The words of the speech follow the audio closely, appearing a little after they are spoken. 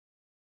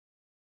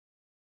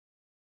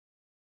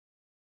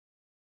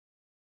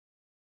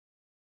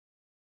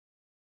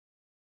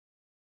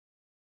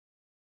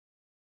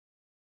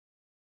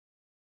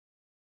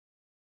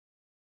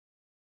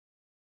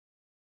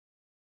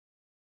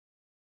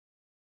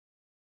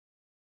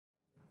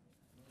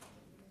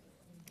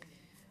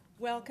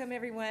Welcome,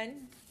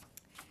 everyone.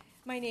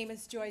 My name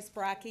is Joyce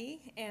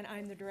Brocky, and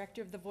I'm the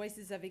director of the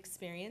Voices of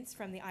Experience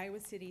from the Iowa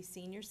City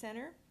Senior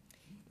Center,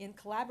 in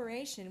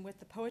collaboration with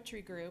the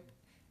poetry group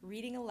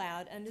Reading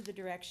Aloud under the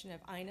direction of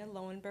Ina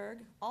Lowenberg,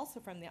 also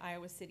from the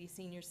Iowa City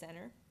Senior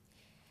Center.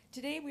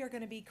 Today we are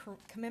going to be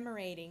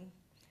commemorating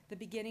the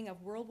beginning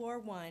of World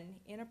War I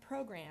in a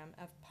program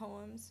of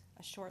poems,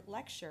 a short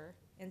lecture,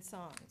 and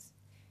songs.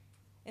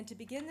 And to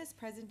begin this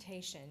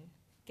presentation,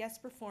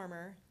 guest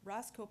performer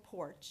Roscoe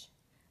Porch,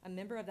 a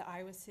member of the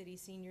Iowa City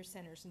Senior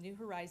Center's New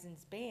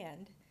Horizons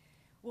Band,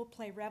 will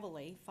play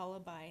Reveille,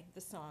 followed by the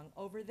song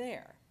Over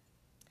There.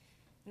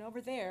 And Over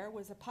There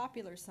was a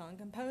popular song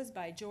composed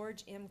by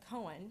George M.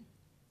 Cohen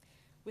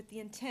with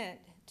the intent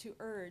to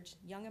urge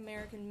young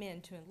American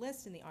men to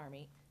enlist in the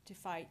Army to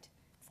fight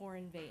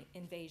foreign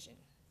invasion.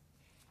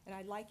 And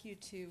I'd like you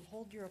to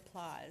hold your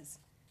applause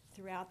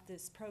throughout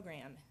this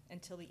program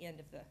until the end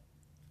of the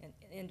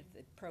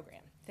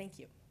program. Thank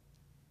you.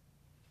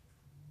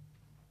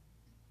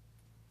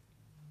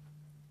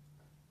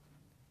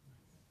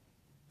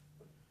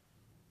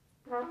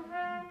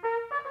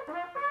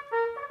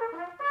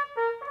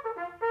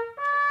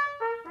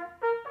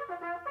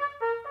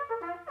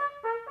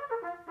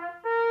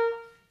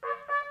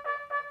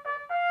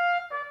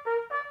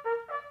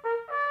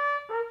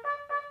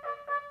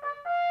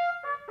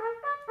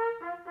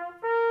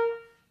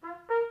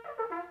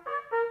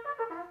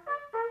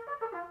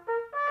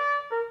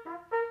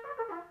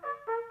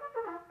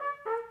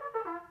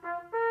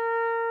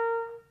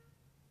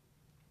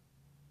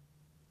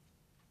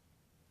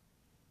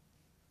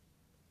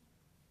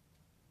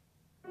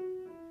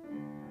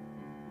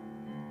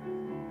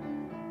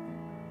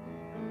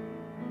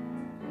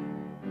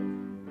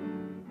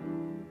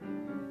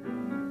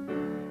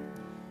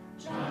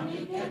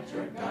 Get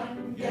your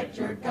gun, get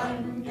your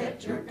gun,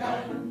 get your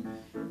gun.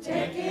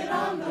 Take it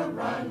on the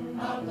run,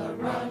 on the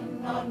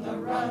run, on the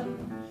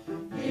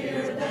run.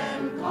 Hear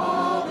them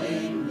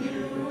calling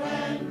you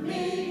and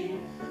me,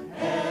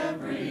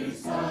 every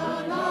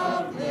son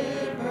of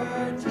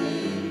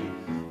liberty.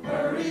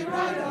 Hurry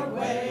right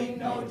away,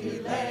 no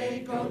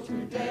delay, go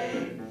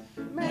today.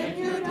 Make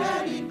your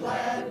daddy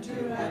glad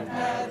to have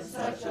had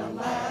such a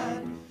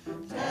lad.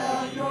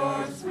 Tell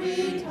your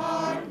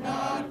sweetheart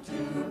not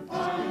to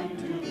pine,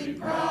 to be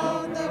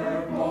proud that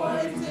her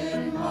boy's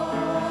in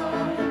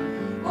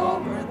mine.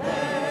 Over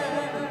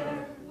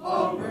there,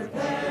 over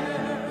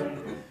there.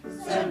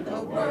 Send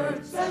the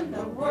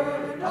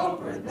word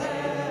over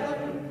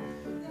there.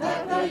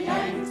 That the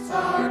Yanks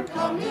are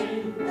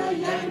coming, the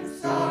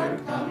Yanks are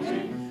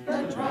coming.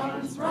 The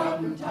drums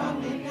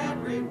rum-tumming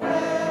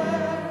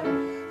everywhere.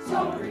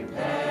 So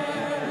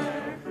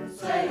prepare,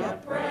 say a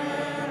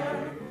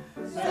prayer.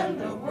 Send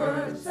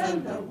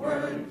the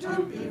word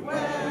to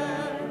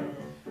beware.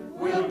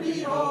 We'll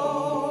be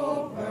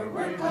over,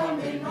 we're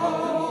coming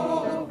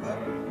over,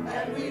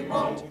 and we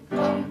won't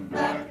come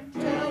back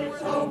till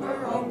it's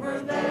over, over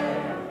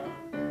there.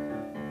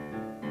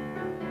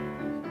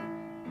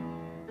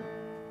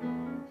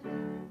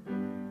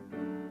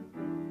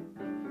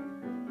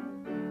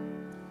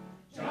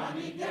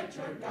 Johnny, get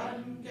your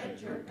gun,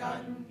 get your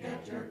gun,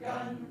 get your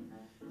gun.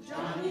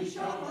 Johnny,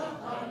 show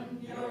the Hun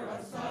you're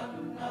a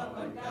son of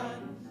a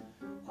gun.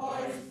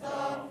 Hoist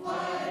the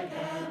flag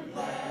and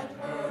let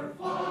her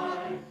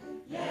fly.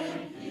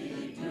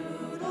 Yankee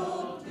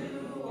Doodle,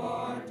 do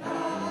or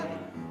die.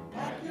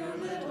 Pack your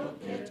little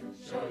kit,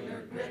 show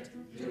your grit,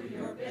 do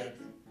your bit.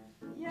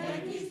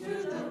 Yankees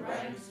to the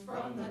ranks,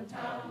 from the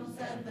towns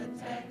and the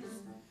tanks.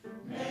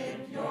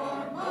 Make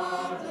your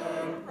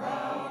mother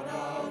proud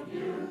of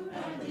you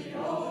and the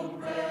old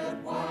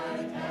red,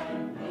 white,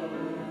 and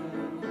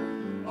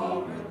blue.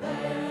 Over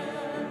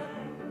there,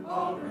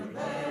 over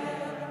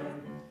there.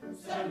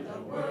 Send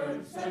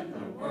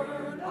the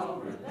word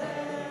over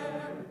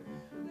there.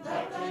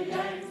 That the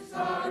Yanks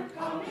are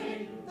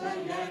coming, the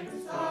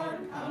Yanks are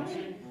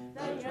coming.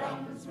 The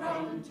drums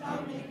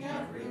rum-tumming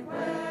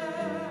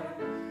everywhere.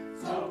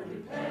 So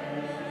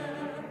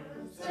prepare,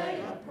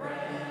 say a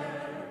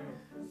prayer.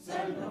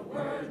 Send the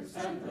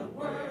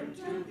word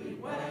to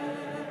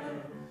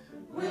beware.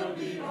 We'll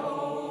be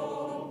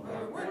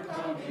over, we're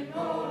coming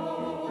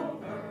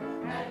over,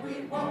 and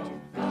we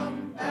won't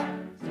come back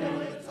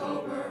till it's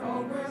over,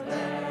 over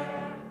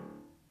there.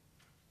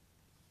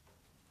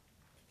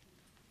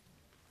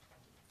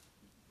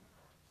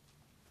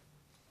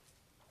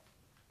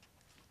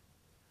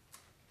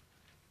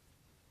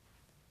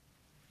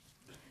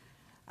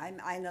 I'm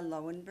Ina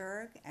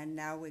Lowenberg, and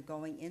now we're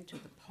going into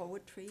the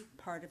poetry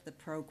part of the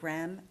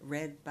program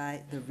read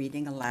by the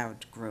Reading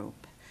Aloud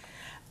group.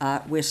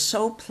 We're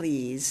so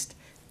pleased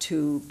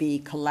to be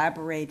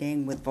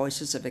collaborating with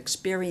Voices of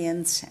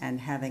Experience and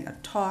having a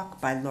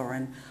talk by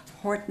Loren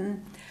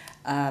Horten.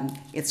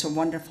 It's a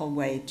wonderful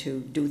way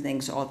to do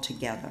things all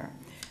together.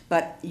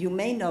 But you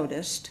may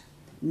notice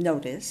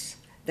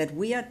that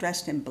we are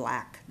dressed in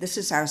black. This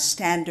is our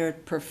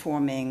standard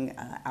performing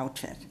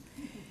outfit.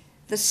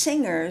 The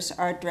singers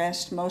are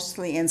dressed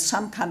mostly in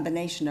some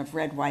combination of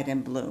red, white,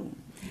 and blue.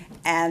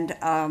 And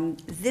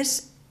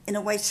this in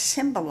a way,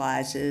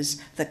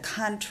 symbolizes the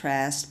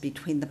contrast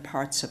between the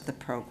parts of the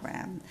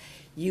program.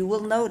 You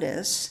will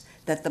notice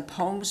that the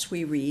poems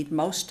we read,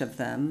 most of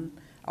them,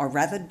 are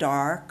rather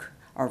dark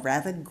or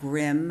rather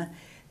grim.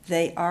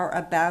 They are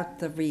about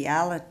the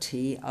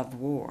reality of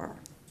war.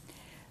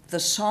 The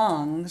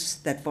songs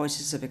that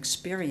Voices of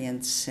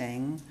Experience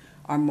sing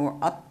are more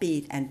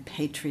upbeat and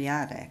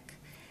patriotic.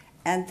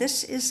 And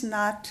this is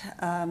not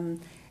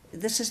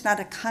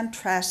a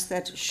contrast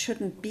that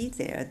shouldn't be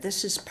there.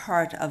 This is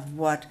part of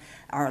what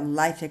our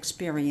life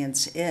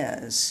experience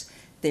is.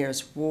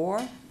 There's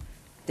war,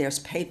 there's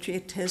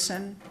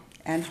patriotism,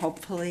 and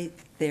hopefully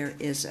there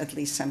is at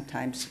least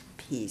sometimes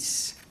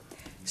peace.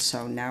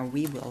 So now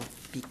we will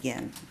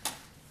begin.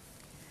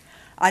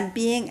 On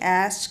Being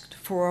Asked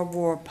for a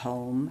War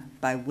Poem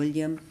by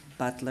William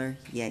Butler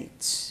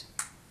Yeats.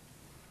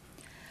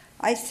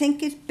 I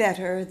think it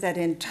better that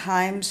in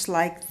times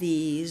like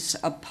these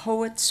a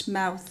poet's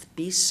mouth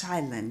be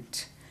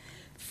silent,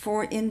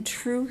 for in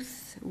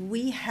truth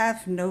we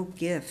have no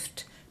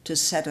gift to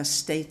set a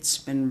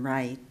statesman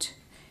right.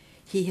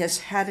 He has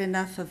had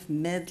enough of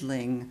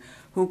meddling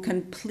who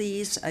can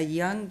please a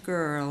young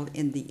girl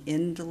in the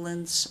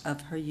indolence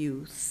of her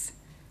youth,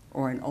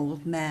 or an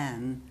old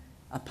man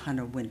upon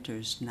a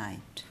winter's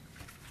night.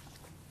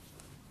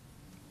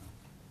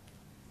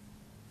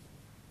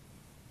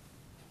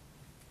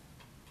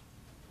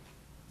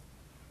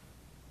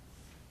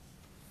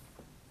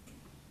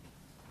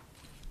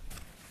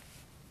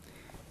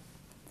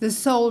 The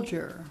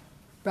Soldier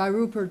by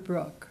Rupert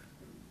Brooke.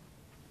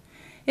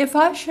 If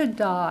I should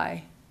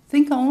die,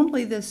 think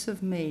only this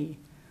of me,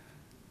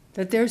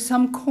 that there's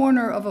some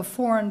corner of a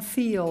foreign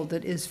field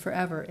that is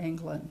forever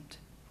England.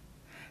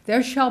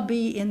 There shall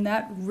be in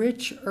that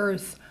rich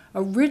earth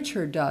a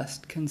richer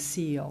dust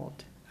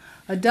concealed,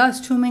 a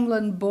dust whom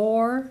England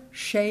bore,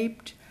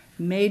 shaped,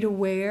 made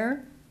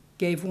aware,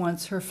 gave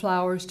once her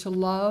flowers to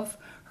love,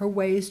 her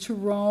ways to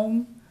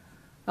roam,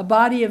 a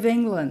body of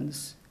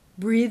England's,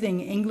 breathing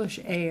English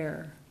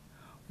air,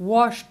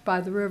 washed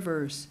by the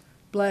rivers,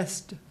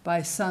 blessed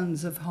by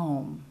sons of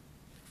home.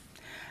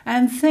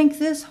 And think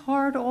this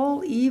heart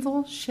all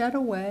evil shed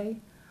away,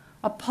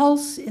 a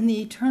pulse in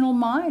the eternal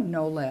mind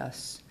no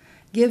less,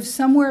 give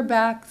somewhere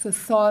back the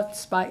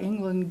thoughts by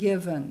England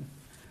given,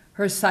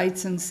 her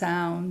sights and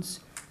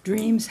sounds,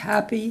 dreams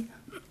happy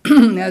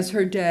as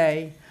her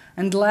day,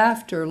 and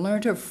laughter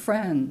learnt of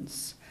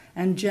friends,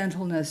 and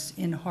gentleness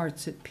in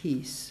hearts at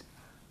peace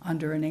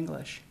under an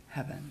English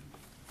heaven.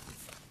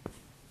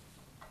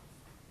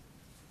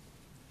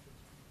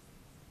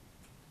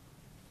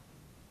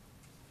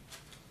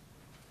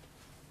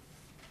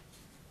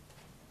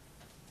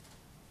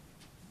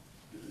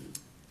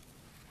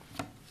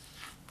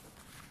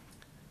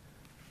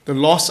 The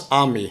Lost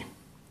Army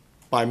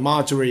by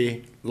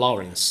Marjorie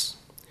Lawrence.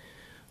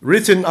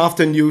 Written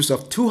after news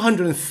of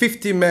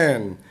 250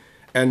 men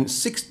and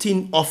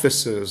 16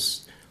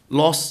 officers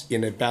lost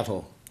in a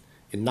battle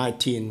in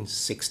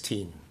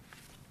 1916.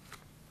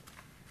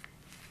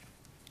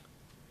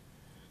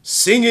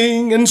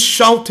 Singing and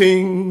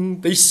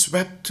shouting, they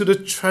swept to the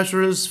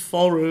treacherous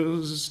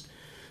forest.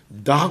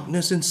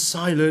 Darkness and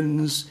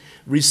silence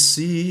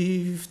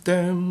received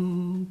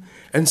them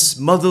and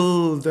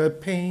smothered their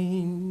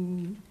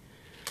pain.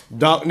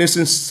 Darkness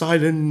and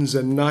silence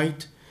and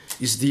night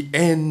is the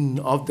end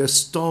of their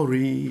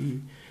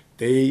story.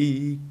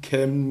 They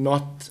came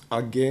not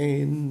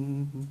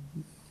again.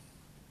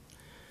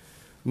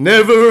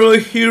 Never a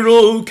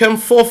hero came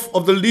forth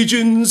of the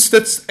legions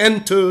that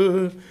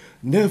enter,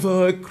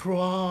 never a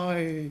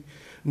cry,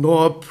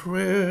 nor a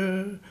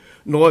prayer,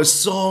 nor a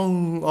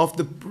song of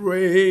the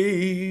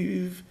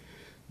brave.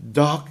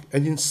 Dark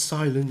and in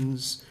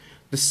silence,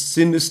 the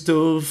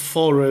sinister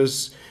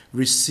forest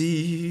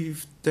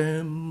received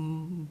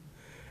them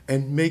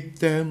and make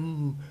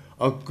them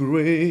a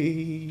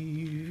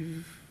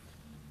grave.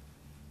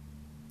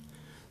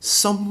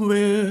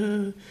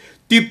 Somewhere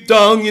deep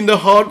down in the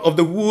heart of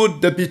the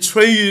wood that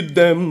betrayed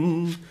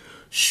them,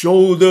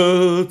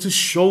 shoulder to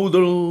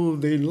shoulder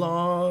they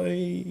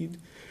lied,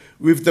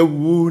 with their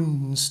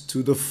wounds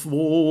to the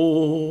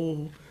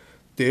fore.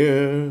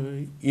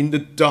 There in the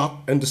dark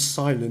and the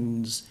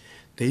silence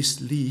they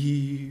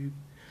sleep,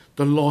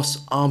 the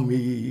lost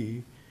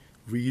army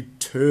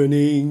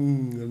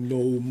returning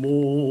no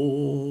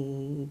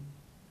more.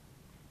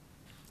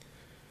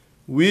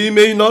 We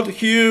may not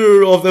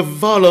hear of their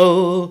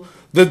valor,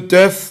 the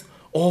death,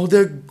 or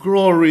their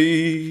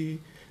glory.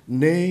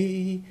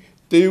 Nay,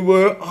 they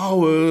were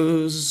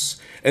ours,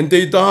 and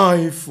they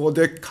died for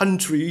their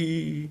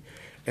country.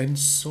 And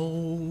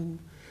so,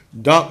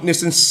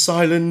 darkness and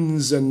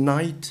silence and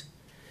night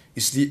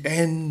is the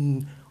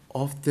end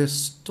of their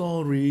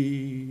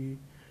story.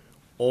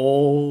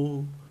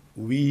 All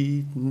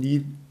we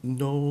need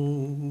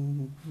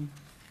know.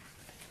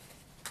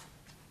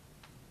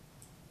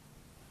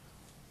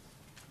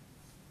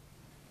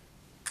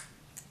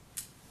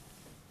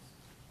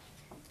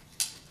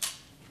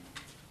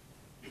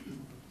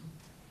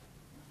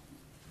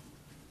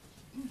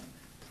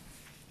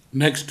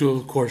 Next to,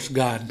 of course,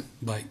 God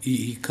by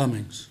E.E.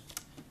 Cummings.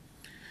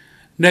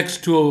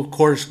 Next to, of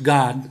course,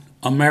 God,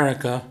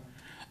 America,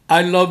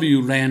 I love you,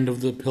 land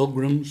of the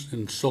pilgrims,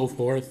 and so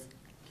forth.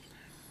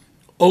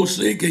 Oh,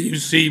 say, can you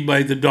see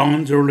by the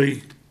dawn's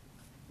early,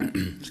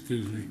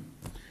 excuse me,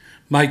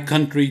 my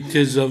country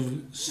 'tis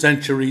of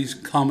centuries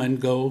come and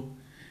go,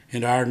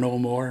 and are no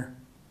more.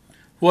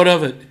 What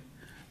of it?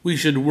 We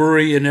should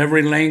worry in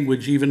every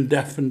language, even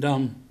deaf and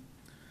dumb.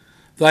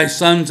 Thy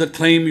sons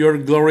acclaim your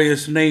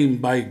glorious name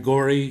by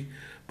gory,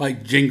 by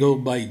jingle,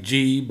 by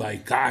gee, by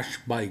gosh,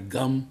 by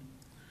gum.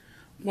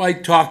 Why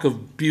talk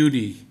of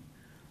beauty?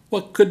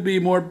 What could be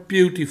more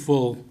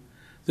beautiful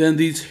than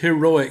these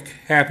heroic,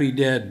 happy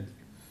dead,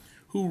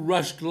 who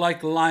rushed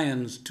like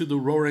lions to the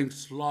roaring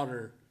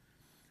slaughter?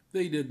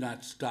 They did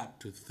not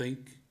stop to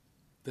think,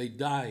 they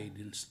died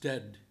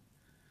instead.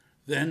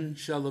 Then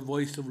shall the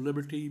voice of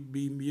liberty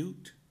be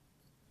mute?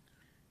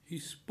 He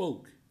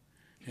spoke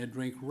and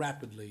drank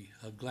rapidly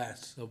a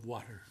glass of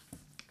water.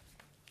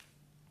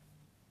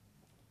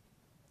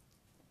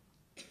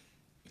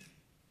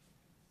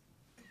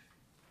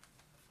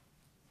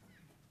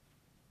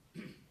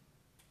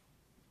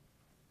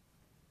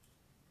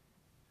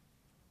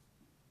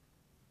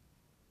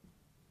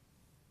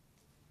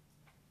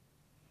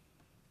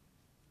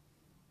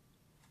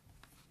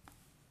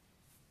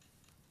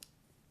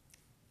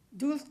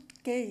 Dulce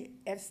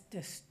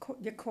est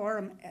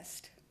decorum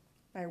est,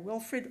 by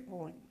Wilfred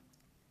Owen.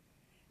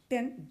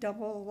 Bent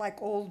double like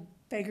old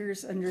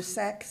beggars under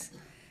sacks,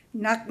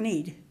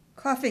 knock-kneed,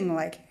 coughing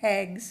like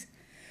hags,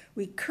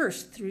 we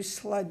cursed through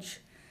sludge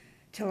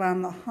till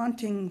on the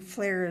haunting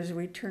flares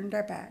we turned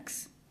our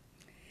backs,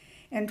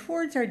 and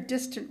towards our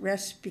distant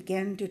rest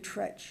began to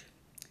trudge.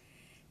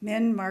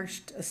 Men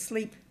marched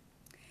asleep.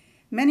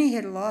 Many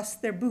had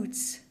lost their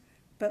boots,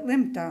 but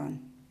limped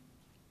on,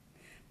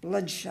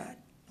 bloodshot.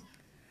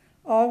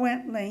 All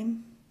went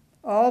lame,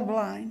 all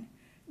blind,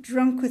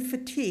 drunk with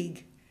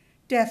fatigue,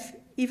 deaf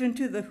even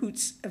to the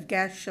hoots of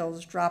gas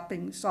shells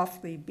dropping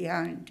softly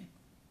behind.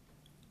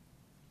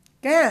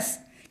 Gas!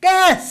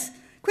 Gas!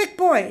 Quick,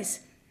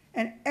 boys!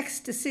 An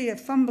ecstasy of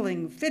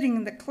fumbling,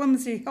 fitting the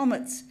clumsy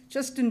helmets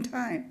just in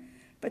time,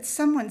 but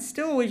someone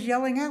still was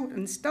yelling out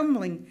and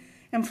stumbling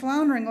and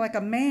floundering like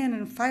a man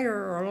in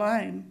fire or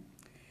lime.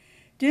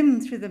 Dim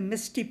through the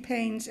misty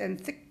panes and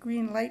thick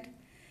green light,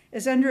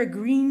 as under a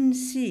green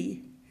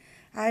sea,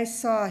 I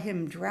saw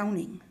him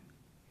drowning.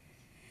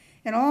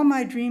 In all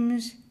my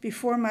dreams,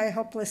 before my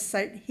helpless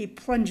sight, he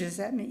plunges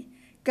at me,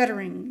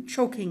 guttering,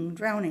 choking,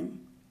 drowning.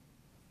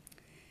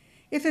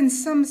 If in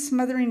some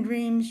smothering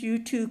dreams you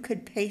too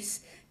could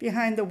pace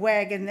behind the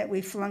wagon that we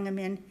flung him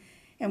in,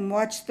 and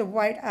watch the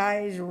white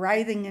eyes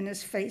writhing in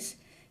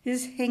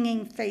his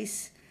hanging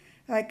face,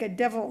 like a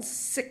devil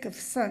sick of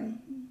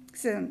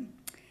sin.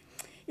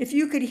 If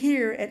you could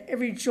hear at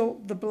every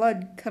jolt the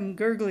blood come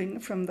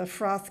gurgling from the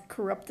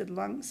froth-corrupted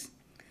lungs,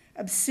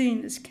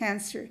 obscene as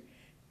cancer,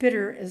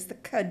 bitter as the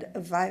cud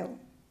of vile,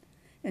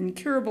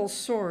 incurable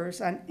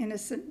sores on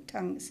innocent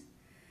tongues.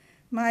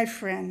 My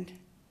friend,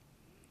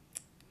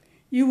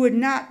 you would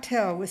not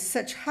tell with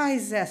such high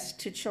zest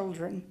to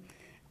children,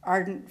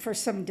 ardent for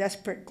some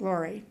desperate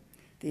glory,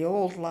 the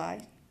old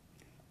lie,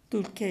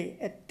 dulce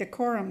et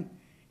decorum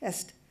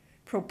est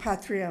pro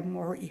patria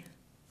mori.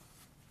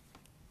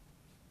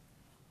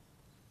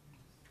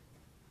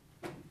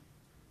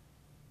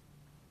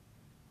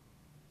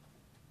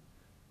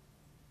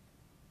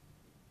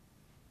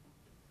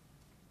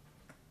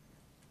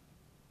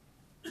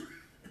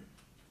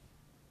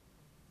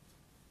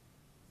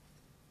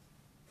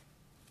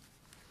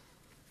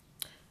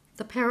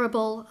 The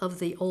Parable of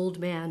the Old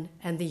Man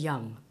and the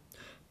Young,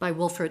 by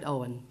Wilfred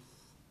Owen.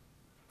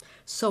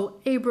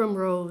 So Abram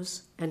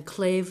rose and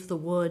clave the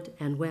wood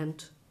and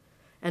went,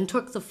 and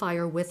took the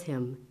fire with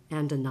him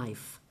and a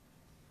knife.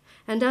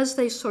 And as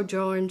they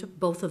sojourned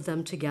both of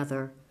them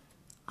together,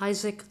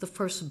 Isaac the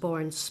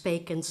firstborn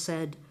spake and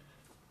said,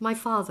 My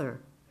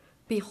father,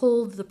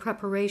 behold the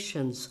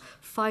preparations,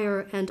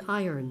 fire and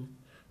iron,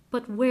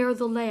 but where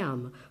the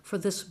lamb for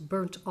this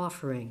burnt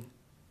offering?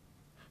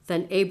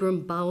 Then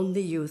Abram bound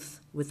the youth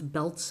with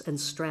belts and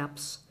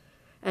straps,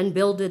 and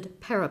builded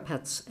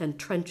parapets and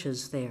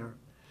trenches there,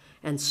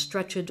 and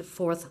stretched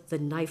forth the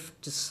knife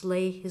to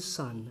slay his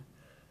son.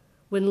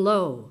 When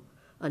lo,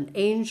 an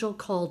angel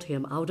called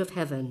him out of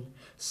heaven,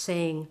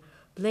 saying,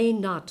 Lay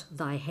not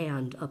thy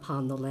hand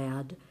upon the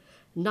lad,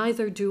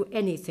 neither do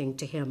anything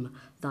to him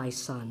thy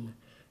son.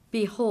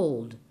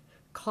 Behold,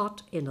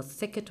 caught in a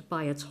thicket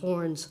by its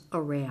horns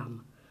a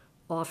ram.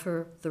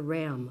 Offer the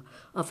ram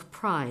of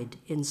pride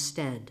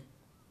instead.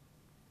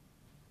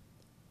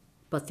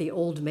 But the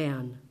old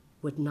man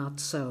would not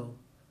so,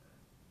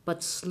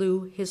 but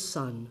slew his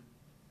son,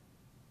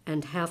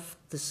 and half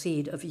the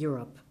seed of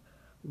Europe,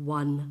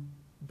 one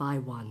by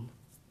one.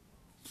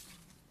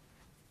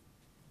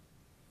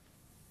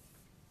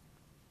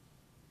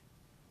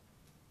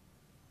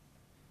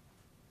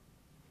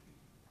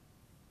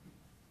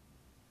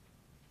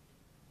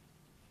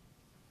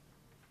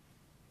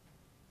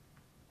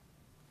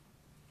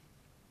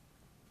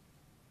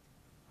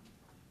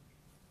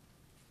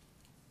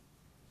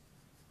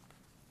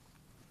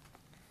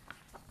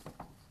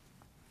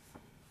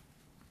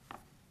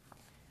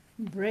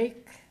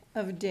 Break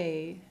of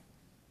Day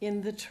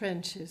in the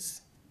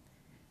Trenches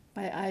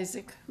by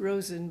Isaac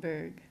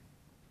Rosenberg.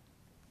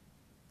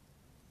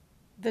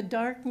 The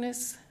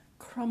darkness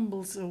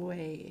crumbles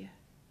away.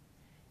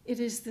 It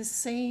is the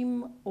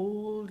same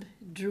old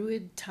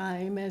druid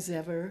time as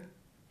ever.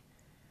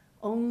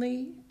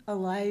 Only a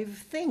live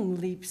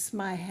thing leaps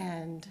my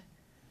hand,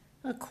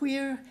 a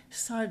queer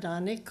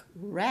sardonic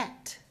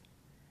rat,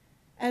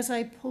 as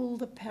I pull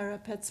the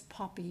parapet's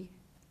poppy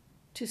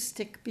to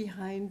stick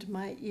behind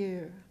my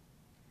ear.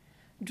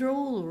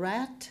 Droll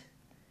rat,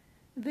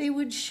 they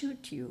would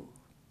shoot you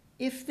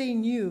if they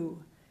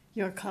knew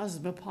your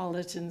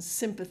cosmopolitan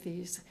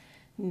sympathies.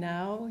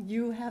 Now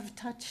you have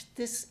touched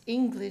this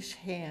English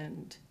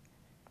hand.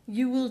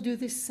 You will do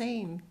the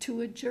same to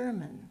a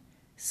German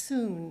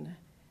soon,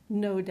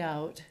 no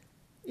doubt,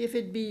 if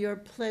it be your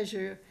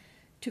pleasure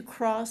to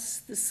cross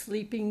the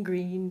sleeping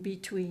green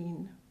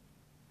between.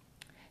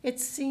 It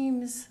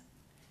seems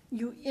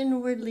you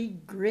inwardly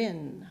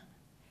grin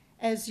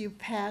as you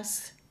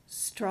pass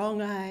strong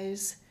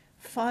eyes,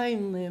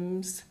 fine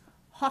limbs,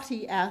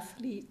 haughty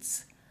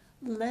athletes,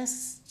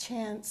 less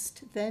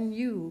chanced than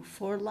you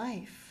for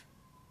life.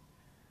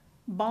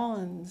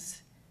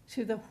 Bonds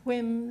to the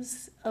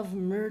whims of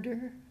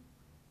murder,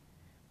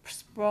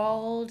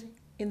 sprawled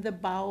in the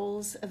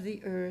bowels of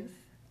the earth,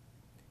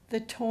 the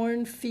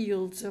torn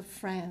fields of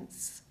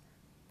France.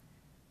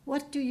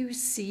 What do you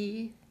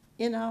see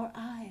in our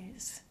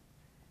eyes?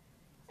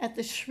 At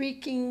the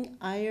shrieking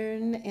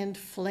iron and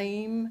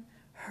flame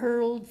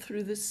hurled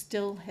through the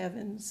still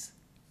heavens,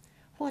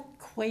 what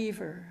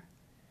quaver,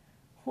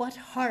 what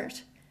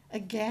heart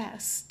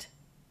aghast?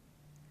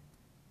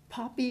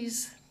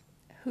 Poppies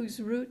whose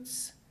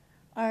roots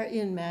are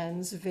in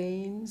man's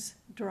veins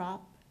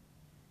drop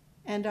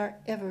and are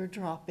ever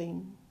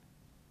dropping,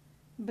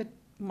 but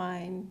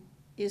mine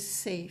is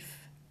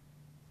safe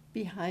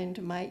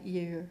behind my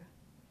ear,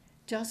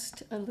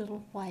 just a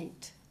little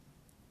white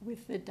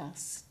with the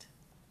dust.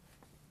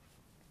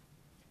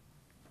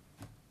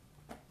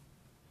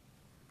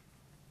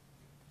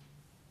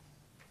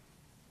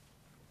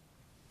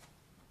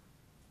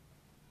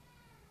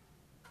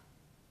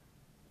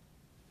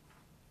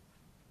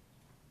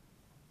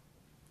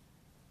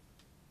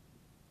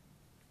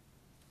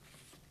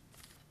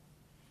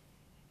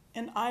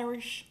 An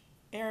Irish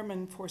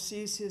Airman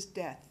Foresees His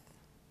Death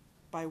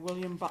by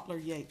William Butler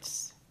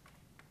Yeats.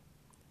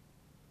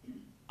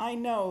 I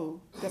know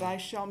that I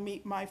shall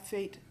meet my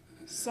fate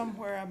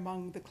somewhere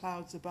among the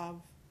clouds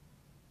above.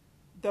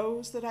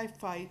 Those that I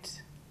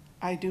fight,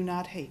 I do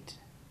not hate.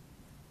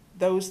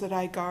 Those that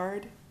I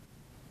guard,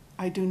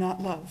 I do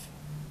not love.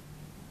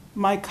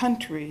 My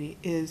country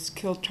is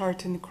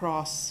Kiltartan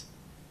Cross.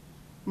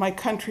 My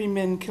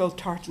countrymen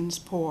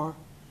Kiltartans poor.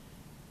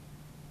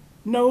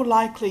 No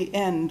likely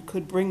end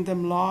could bring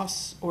them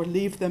loss or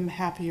leave them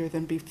happier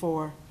than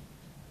before.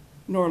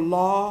 Nor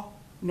law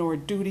nor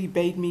duty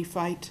bade me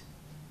fight,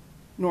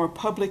 nor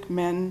public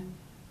men,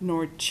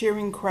 nor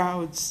cheering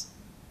crowds.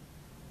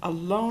 A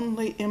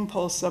lonely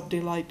impulse of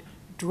delight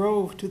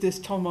drove to this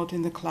tumult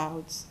in the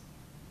clouds.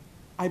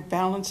 I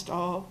balanced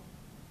all,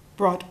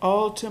 brought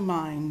all to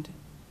mind.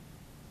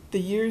 The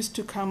years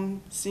to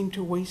come seemed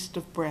to waste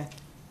of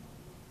breath.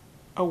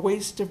 A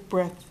waste of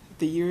breath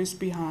the years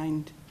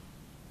behind,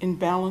 in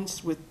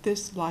balance with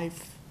this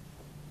life,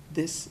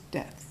 this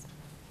death.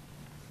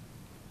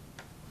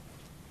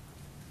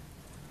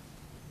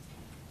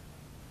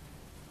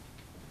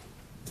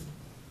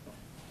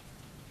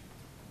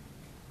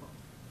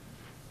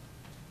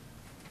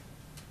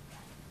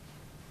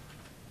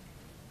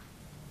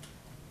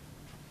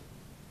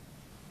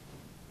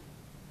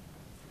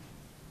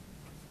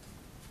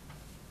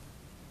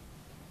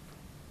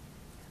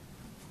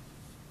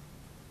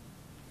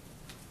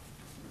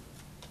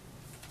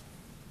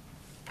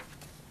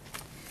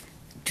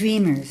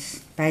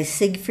 Dreamers by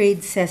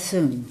Siegfried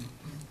Sassoon.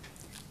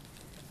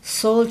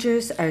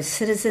 Soldiers are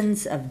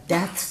citizens of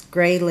death's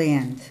gray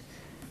land,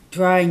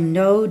 drawing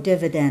no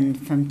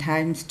dividend from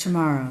time's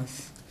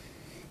tomorrows.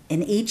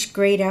 In each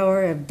great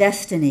hour of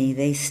destiny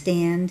they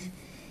stand,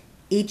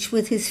 each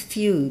with his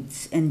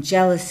feuds and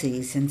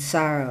jealousies and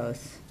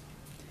sorrows.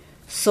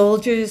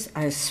 Soldiers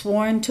are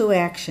sworn to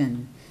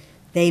action.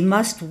 They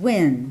must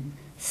win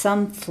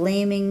some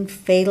flaming,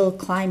 fatal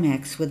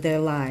climax with their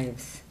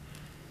lives.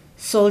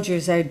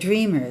 Soldiers are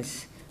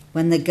dreamers.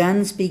 When the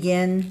guns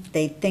begin,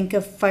 they think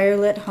of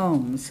firelit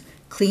homes,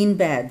 clean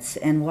beds,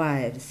 and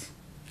wives.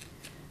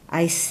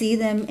 I see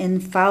them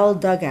in foul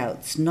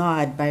dugouts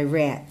gnawed by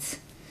rats,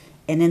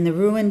 and in the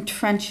ruined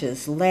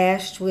trenches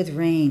lashed with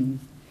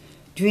rain,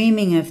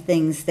 dreaming of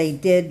things they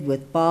did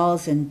with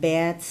balls and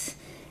bats,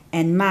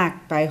 and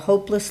mocked by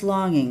hopeless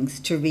longings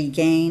to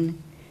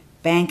regain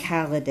bank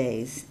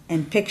holidays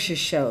and picture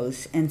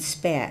shows and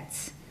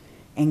spats,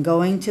 and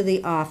going to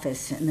the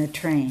office in the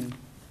train.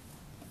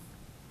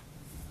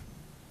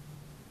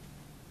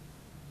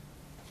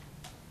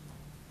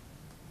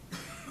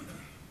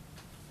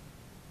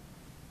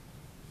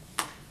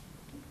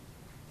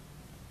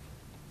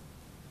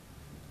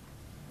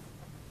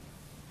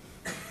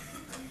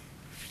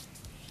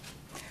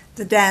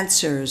 The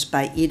Dancers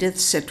by Edith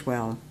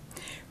Sitwell,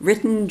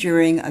 written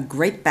during a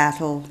great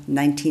battle,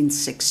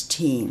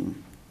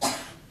 1916.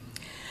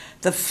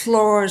 The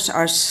floors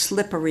are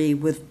slippery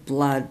with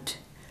blood,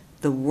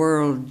 the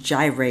world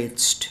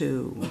gyrates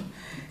too.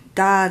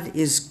 God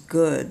is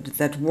good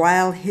that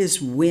while his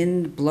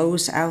wind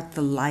blows out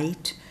the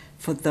light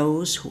for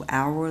those who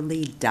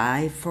hourly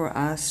die for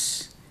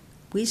us,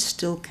 we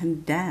still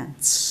can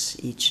dance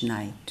each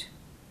night.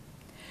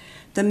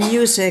 The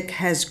music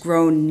has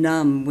grown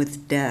numb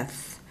with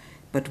death,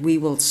 but we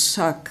will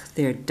suck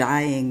their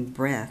dying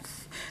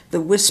breath, the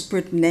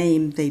whispered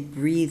name they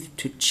breathe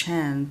to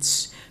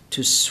chants,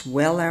 to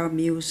swell our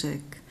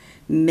music,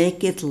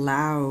 make it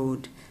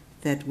loud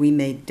that we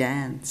may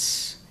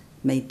dance,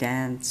 may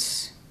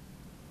dance.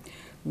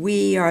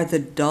 We are the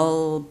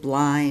dull,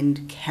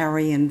 blind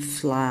carrion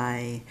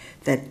fly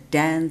that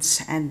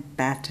dance and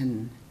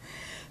batten.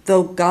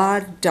 Though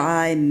God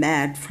die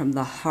mad from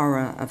the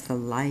horror of the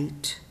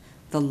light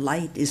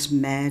is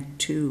mad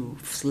too,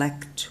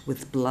 flecked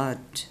with blood.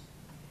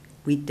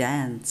 We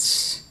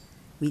dance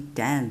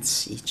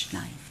each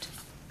night.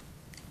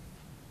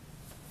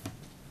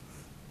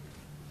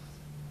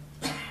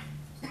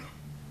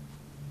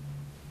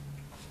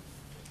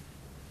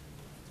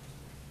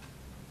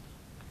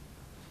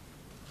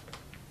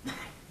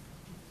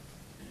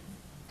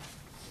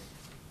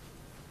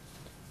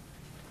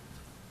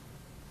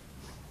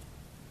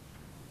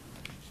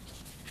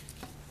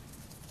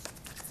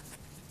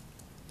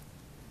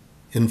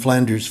 In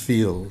Flanders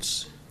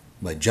Fields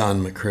by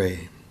John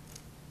McCrae.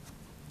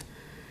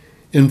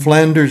 In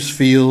Flanders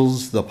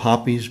Fields the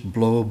poppies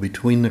blow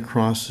between the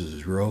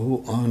crosses,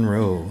 row on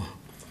row,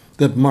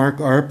 that mark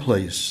our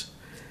place,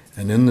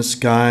 and in the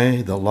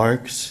sky the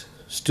larks,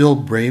 still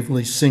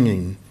bravely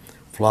singing,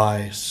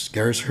 fly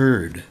scarce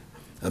heard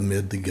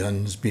amid the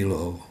guns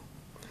below.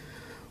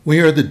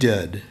 We are the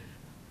dead.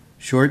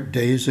 Short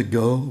days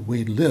ago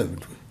we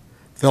lived,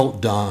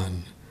 felt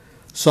dawn,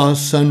 saw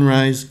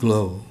sunrise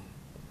glow,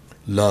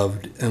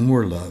 loved and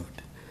were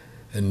loved,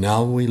 and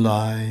now we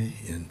lie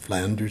in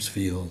Flanders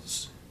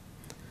Fields.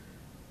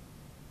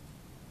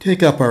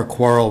 Take up our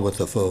quarrel with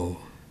the foe.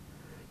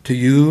 To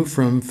you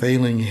from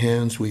failing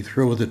hands we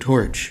throw the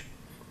torch.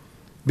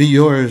 Be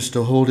yours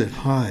to hold it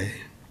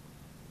high.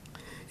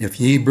 If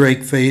ye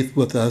break faith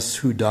with us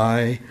who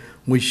die,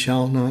 we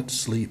shall not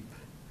sleep,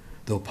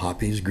 though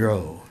poppies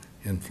grow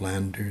in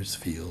Flanders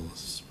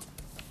Fields.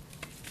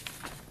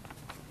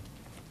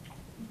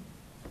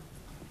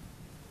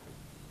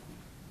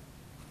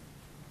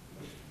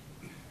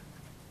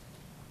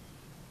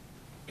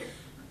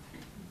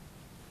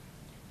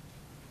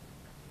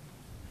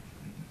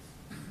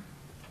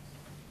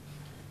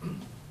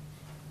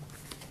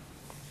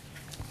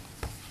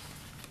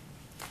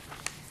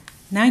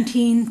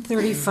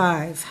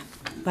 (1935)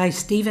 by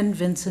Stephen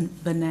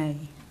Vincent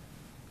Benet.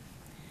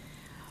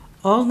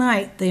 All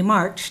night they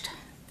marched,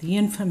 the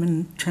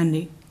infantrymen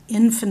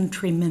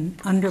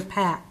under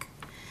pack,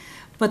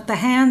 but the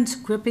hands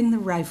gripping the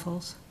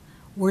rifles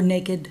were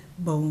naked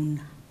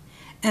bone,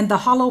 and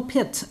the hollow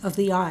pits of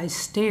the eyes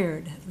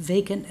stared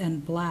vacant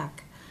and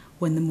black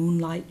when the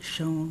moonlight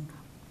shone.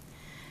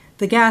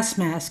 The gas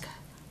mask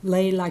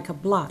lay like a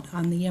blot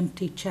on the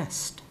empty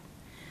chest.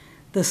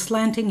 The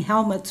slanting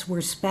helmets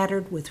were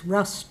spattered with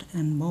rust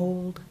and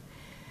mold,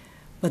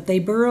 but they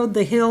burrowed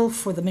the hill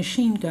for the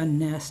machine gun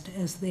nest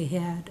as they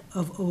had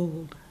of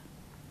old.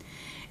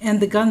 And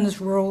the guns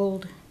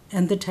rolled,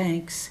 and the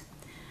tanks,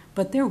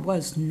 but there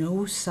was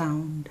no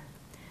sound,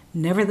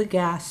 never the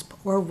gasp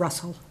or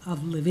rustle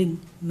of living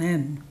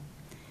men.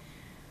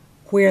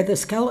 Where the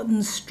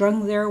skeletons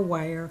strung their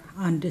wire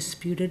on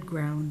disputed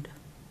ground.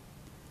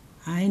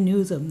 I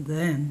knew them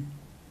then.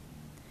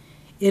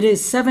 "It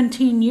is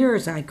 17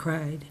 years," I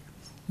cried.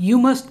 "You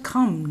must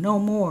come no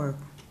more.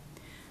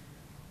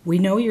 We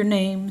know your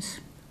names.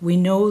 We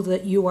know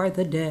that you are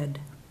the dead.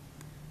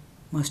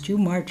 Must you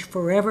march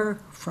forever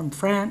from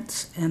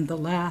France and the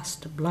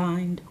last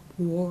blind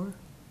war?"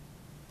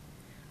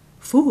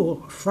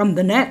 "Fool, from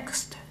the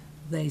next,"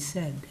 they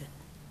said.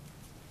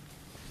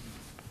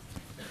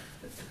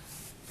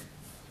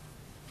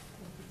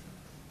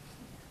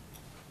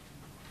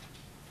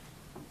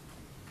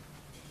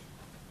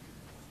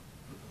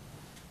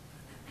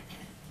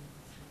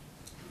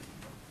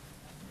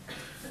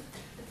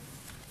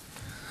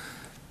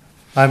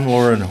 I'm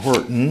Loren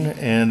Horten,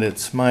 and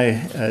it's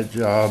my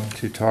job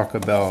to talk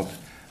about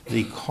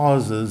the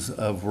causes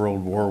of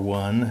World War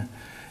I,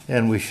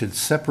 and we should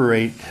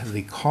separate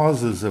the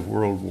causes of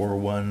World War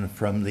I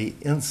from the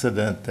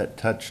incident that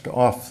touched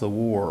off the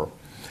war.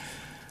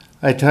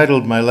 I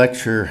titled my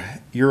lecture,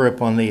 Europe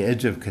on the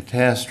Edge of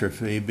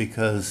Catastrophe,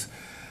 because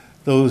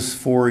those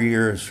 4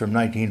 years from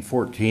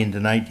 1914 to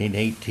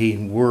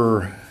 1918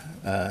 were,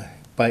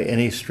 by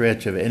any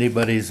stretch of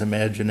anybody's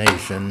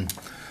imagination,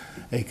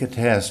 a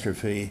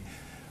catastrophe,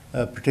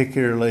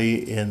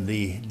 particularly in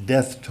the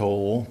death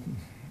toll,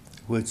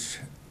 which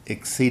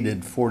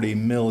exceeded 40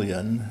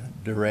 million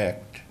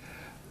direct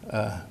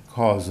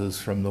causes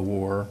from the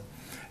war,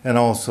 and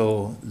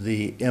also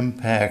the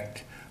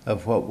impact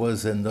of what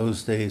was in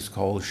those days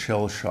called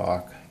shell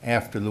shock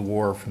after the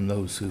war from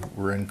those who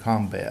were in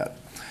combat.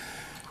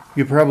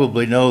 You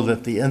probably know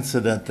that the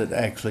incident that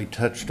actually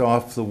touched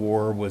off the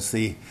war was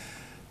the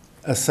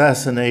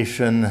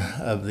assassination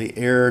of the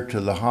heir to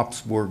the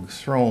Habsburg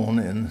throne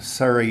in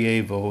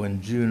Sarajevo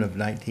in June of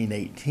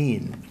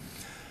 1918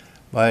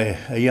 by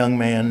a young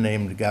man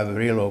named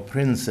Gavrilo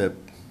Princip,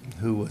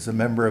 who was a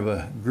member of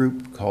a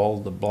group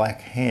called the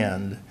Black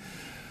Hand,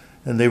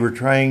 and they were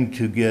trying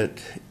to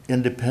get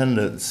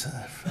independence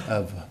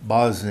of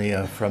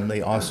Bosnia from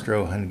the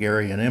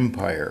Austro-Hungarian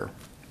Empire.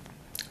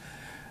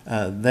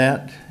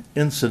 That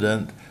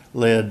incident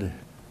led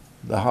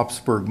the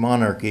Habsburg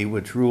monarchy,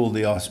 which ruled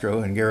the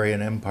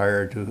Austro-Hungarian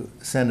Empire, to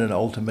send an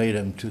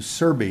ultimatum to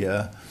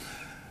Serbia,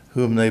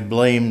 whom they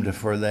blamed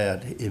for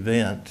that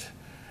event.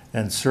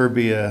 And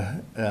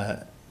Serbia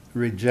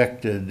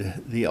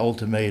rejected the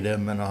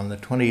ultimatum, and on the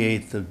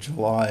 28th of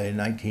July,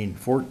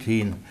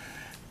 1914,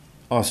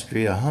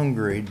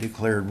 Austria-Hungary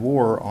declared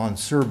war on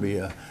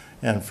Serbia.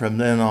 And from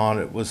then on,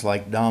 it was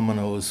like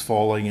dominoes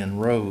falling in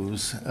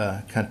rows,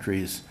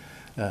 countries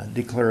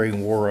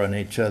declaring war on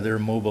each other,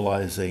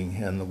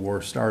 mobilizing, and the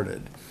war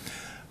started.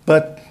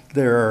 But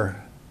there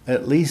are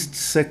at least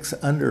 6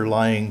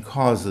 underlying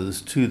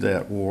causes to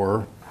that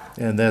war,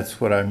 and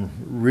that's what I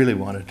really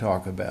want to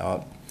talk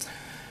about.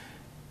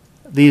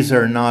 These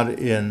are not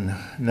in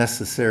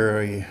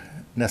necessarily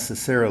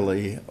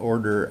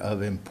order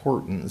of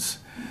importance,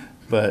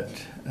 but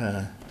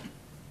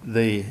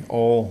they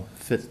all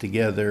fit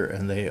together,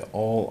 and they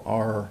all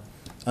are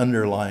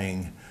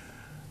underlying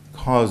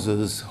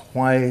causes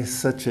why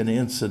such an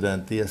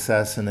incident, the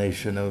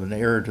assassination of an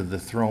heir to the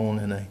throne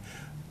in a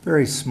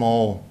very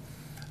small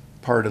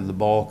part of the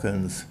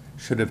Balkans,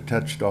 should have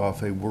touched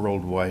off a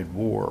worldwide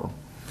war.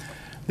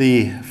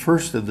 The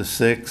first of the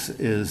 6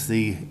 is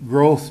the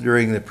growth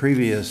during the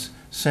previous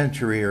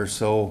century or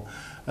so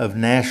of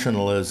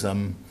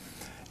nationalism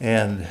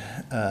and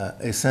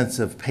a sense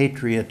of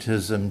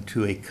patriotism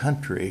to a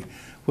country,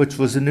 which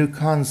was a new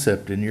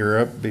concept in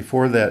Europe.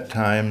 Before that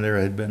time, there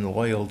had been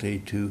loyalty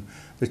to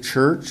the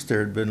church, there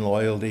had been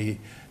loyalty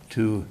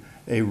to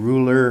a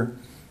ruler,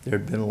 there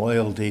had been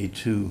loyalty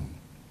to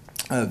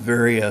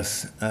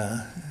various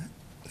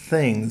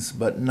things,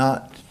 but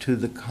not to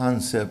the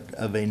concept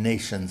of a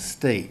nation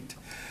state.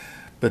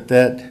 But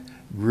that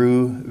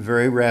grew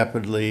very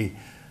rapidly,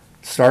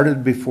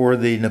 started before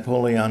the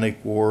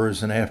Napoleonic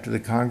Wars, and after the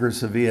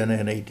Congress of Vienna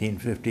in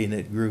 1815,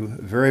 it grew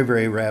very,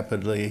 very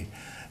rapidly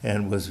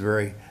and was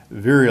very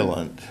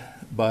virulent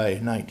by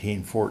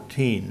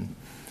 1914.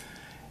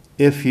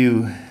 If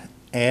you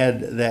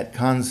add that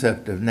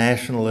concept of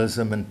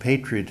nationalism and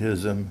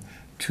patriotism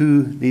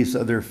to these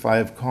other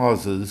 5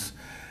 causes,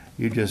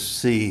 you just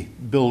see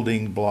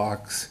building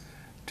blocks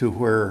to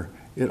where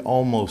it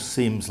almost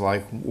seems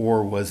like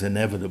war was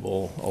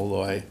inevitable,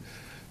 although I'm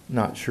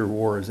not sure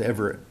war is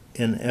ever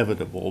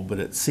inevitable, but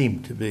it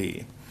seemed to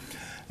be.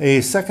 A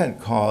second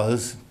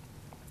cause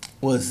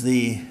was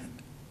the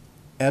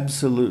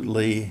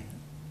absolutely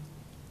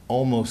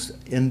almost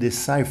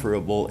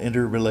indecipherable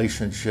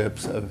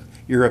interrelationships of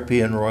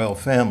European royal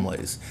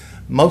families.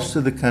 Most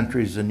of the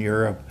countries in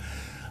Europe,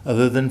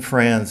 other than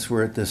France,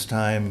 were at this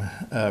time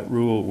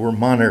were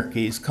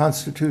monarchies,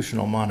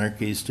 constitutional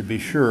monarchies to be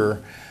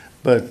sure,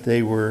 but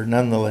they were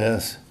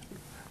nonetheless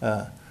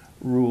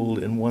ruled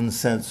in one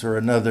sense or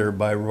another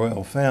by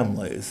royal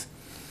families.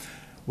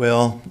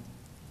 Well,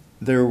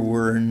 there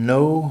were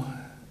no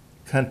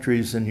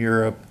countries in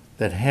Europe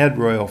that had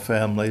royal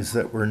families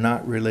that were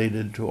not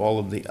related to all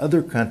of the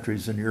other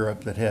countries in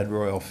Europe that had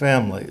royal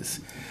families.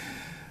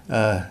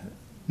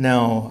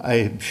 Now,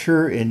 I'm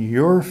sure in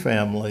your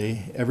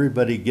family,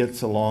 everybody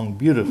gets along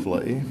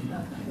beautifully,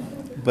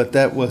 but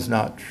that was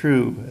not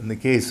true in the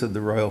case of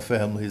the royal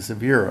families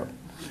of Europe.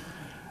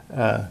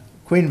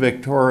 Queen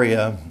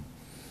Victoria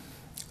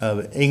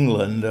of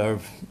England,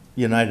 of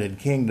United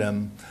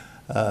Kingdom,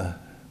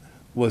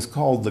 was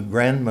called the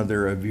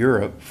grandmother of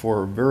Europe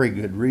for a very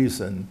good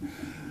reason.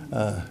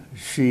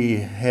 She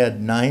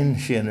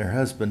and her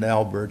husband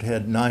Albert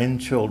had 9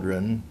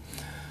 children,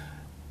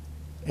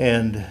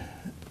 and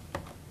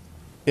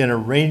in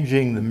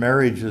arranging the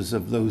marriages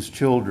of those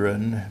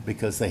children,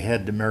 because they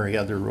had to marry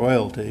other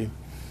royalty,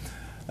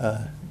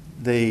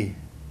 they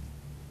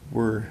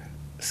were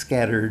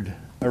scattered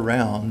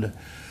around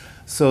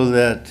so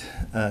that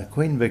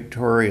Queen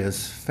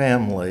Victoria's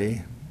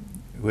family,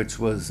 which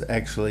was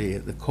actually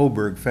the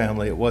Coburg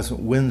family, it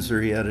wasn't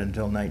Windsor yet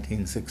until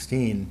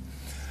 1916,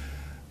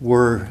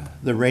 were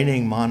the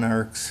reigning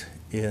monarchs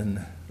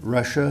in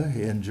Russia,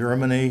 in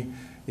Germany,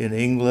 in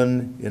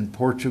England, in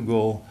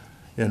Portugal,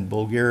 in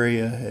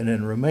Bulgaria, and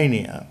in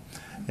Romania.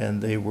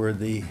 And they were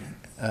the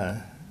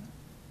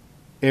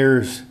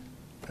heirs,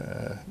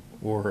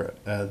 or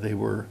they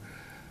were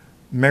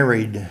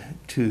married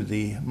to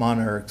the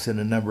monarchs in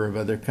a number of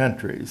other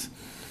countries.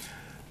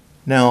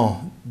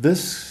 Now,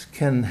 this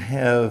can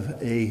have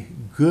a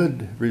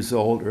good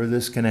result, or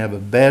this can have a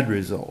bad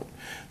result.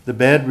 The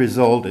bad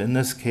result in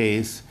this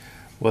case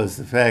was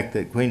the fact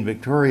that Queen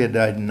Victoria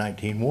died in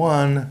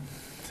 1901,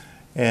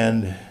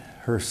 And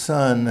her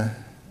son,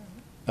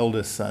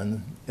 eldest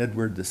son,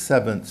 Edward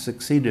VII,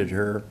 succeeded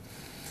her,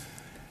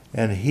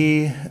 and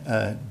he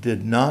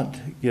did not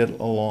get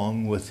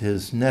along with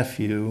his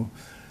nephew,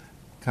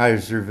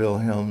 Kaiser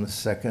Wilhelm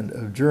II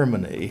of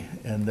Germany,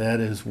 and that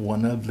is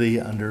one of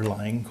the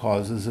underlying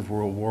causes of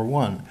World War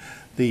I.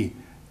 The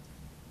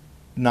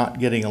not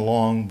getting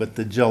along, but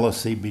the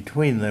jealousy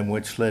between them,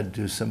 which led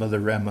to some other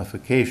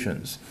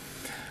ramifications.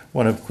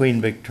 One of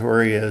Queen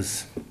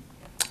Victoria's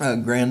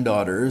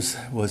granddaughters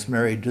was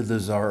married to the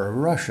Tsar of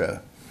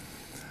Russia,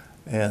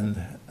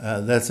 and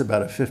that's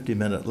about a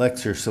 50-minute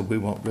lecture, so we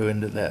won't go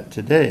into that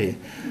today.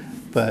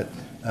 But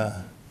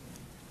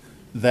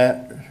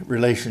that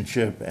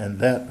relationship and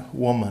that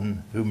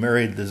woman who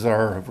married the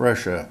Tsar of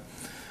Russia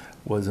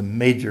was a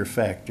major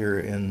factor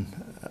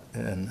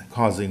in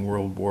causing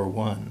World War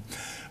I.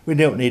 We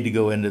don't need to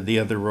go into the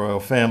other royal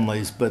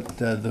families, but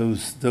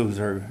those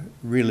are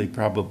really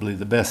probably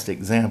the best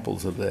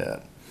examples of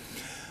that.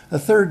 A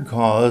third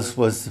cause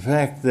was the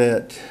fact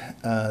that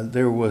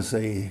there was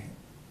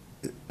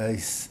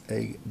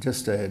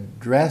just a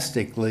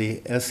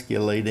drastically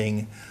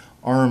escalating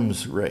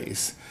arms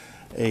race,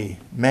 a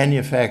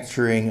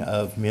manufacturing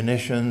of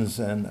munitions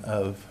and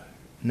of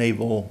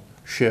naval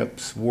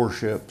ships,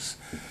 warships,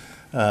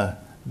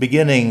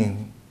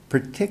 beginning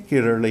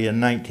particularly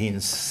in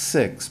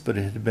 1906, but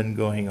it had been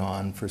going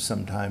on for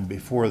some time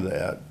before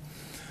that.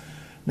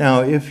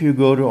 Now, if you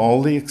go to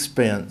all the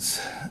expense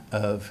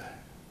of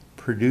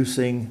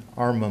producing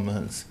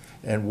armaments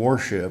and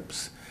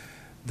warships,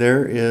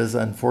 there is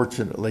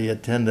unfortunately a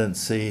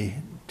tendency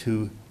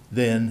to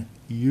then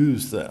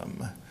use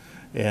them.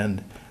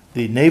 And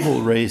the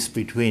naval race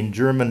between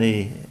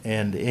Germany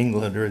and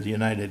England, or the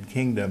United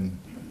Kingdom,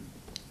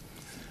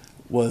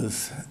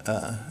 was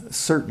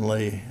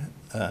certainly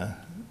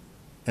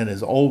and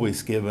is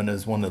always given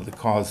as one of the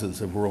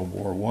causes of World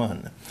War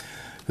I.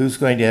 Who's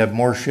going to have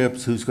more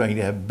ships? Who's going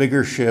to have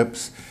bigger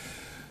ships?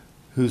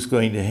 Who's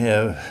going to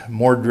have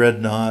more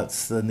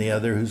dreadnoughts than the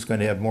other? Who's going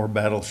to have more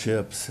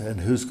battleships?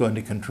 And who's going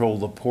to control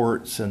the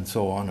ports, and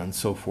so on and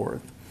so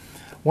forth.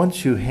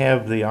 Once you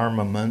have the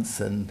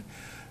armaments, and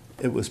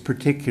it was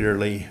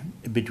particularly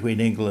between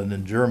England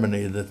and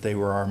Germany that they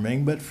were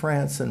arming, but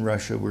France and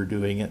Russia were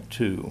doing it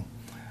too.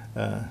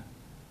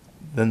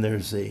 Then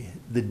there's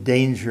the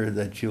danger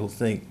that you'll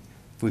think,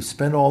 if we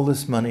spend all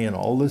this money and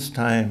all this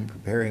time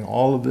preparing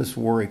all of this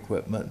war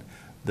equipment,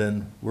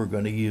 then we're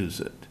going to use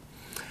it.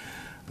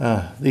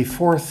 The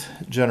fourth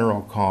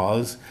general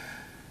cause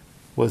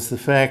was the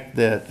fact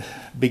that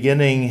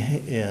beginning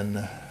in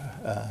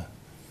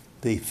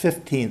the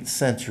 15th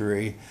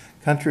century,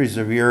 countries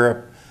of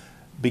Europe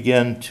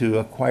began to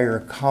acquire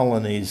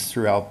colonies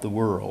throughout the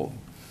world.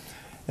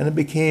 And it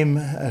became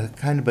a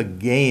kind of a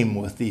game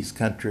with these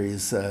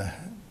countries.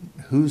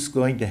 Who's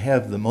going to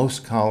have the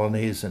most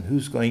colonies and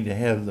who's going to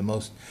have the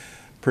most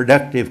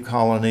productive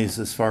colonies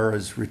as far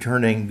as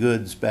returning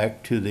goods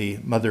back to the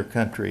mother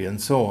country and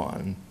so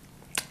on.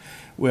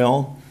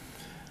 Well,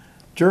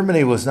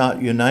 Germany was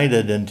not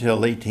united until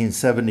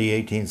 1870,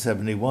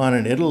 1871,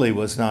 and Italy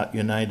was not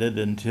united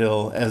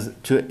until,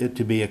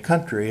 to be a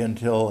country,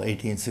 until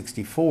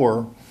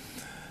 1864.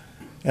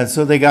 And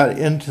so they got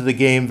into the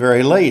game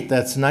very late.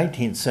 That's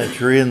 19th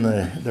century, and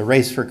the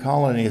race for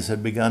colonies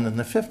had begun in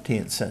the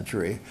 15th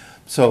century.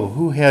 So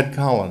who had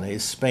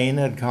colonies? Spain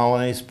had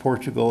colonies,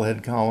 Portugal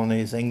had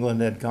colonies,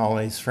 England had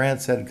colonies,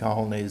 France had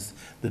colonies,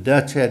 the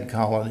Dutch had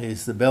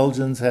colonies, the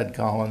Belgians had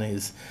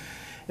colonies.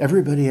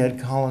 Everybody had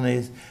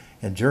colonies,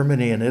 and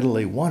Germany and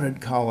Italy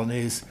wanted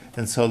colonies,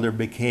 and so there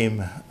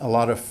became a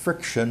lot of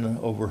friction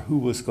over who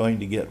was going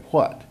to get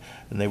what.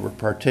 And they were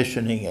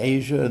partitioning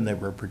Asia, and they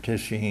were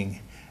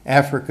partitioning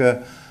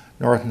Africa.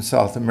 North and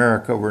South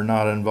America were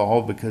not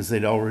involved because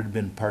they'd already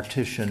been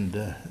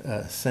partitioned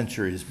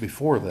centuries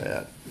before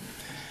that.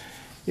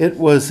 It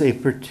was a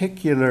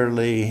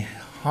particularly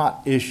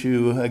hot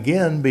issue,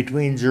 again,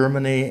 between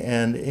Germany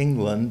and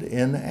England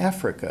in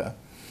Africa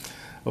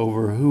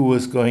over who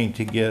was going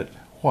to get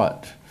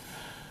what.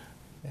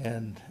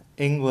 And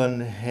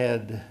England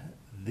had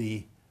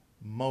the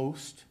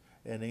most,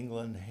 and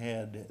England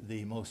had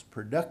the most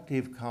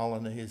productive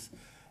colonies,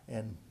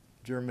 and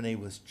Germany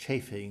was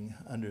chafing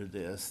under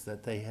this,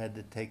 that they had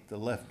to take the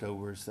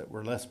leftovers that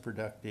were less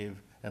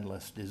productive and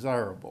less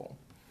desirable.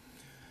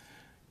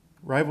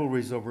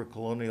 Rivalries over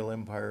colonial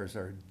empires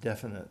are a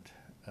definite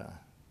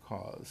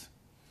cause.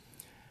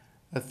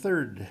 A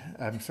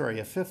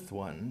fifth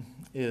one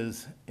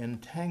is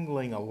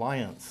entangling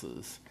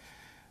alliances.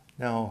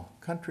 Now,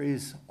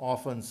 countries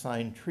often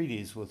sign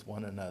treaties with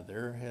one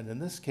another, and in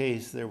this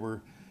case, there were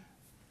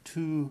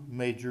two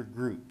major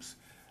groups.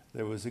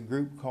 There was a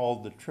group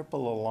called the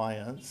Triple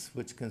Alliance,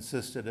 which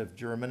consisted of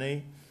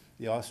Germany,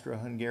 the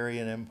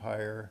Austro-Hungarian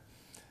Empire,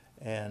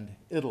 and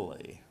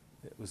Italy.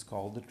 It was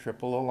called the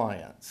Triple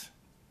Alliance.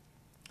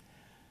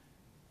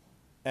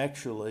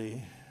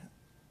 Actually,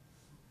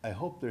 I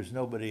hope there's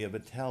nobody of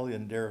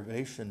Italian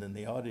derivation in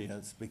the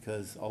audience,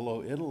 because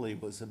although Italy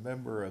was a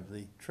member of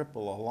the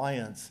Triple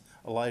Alliance,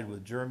 allied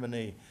with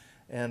Germany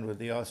and with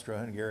the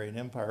Austro-Hungarian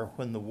Empire.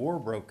 When the war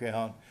broke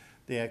out,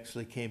 they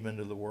actually came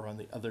into the war on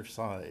the other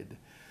side.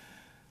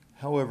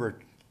 However,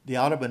 the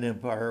Ottoman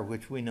Empire,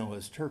 which we know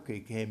as Turkey,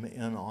 came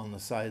in on the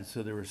side,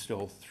 so there were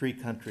still 3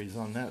 countries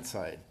on that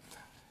side.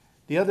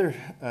 The other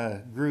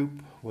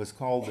group was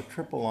called the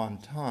Triple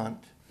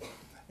Entente,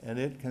 and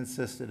it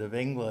consisted of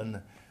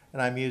England,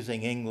 and I'm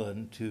using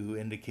England to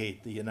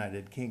indicate the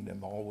United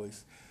Kingdom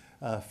always,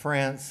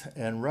 France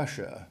and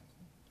Russia.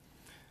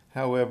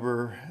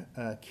 However,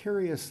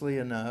 curiously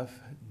enough,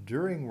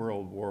 during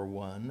World War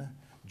I,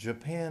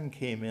 Japan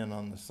came in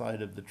on the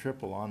side of the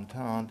Triple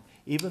Entente,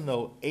 even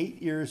though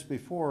 8 years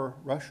before,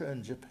 Russia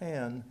and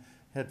Japan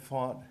had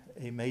fought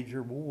a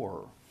major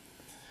war.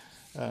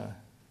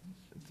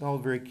 It's all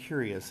very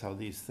curious how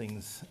these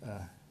things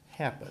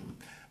happen.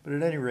 But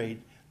at any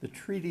rate, the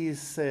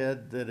treaties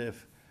said that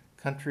if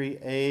country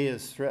A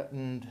is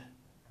threatened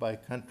by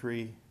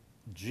country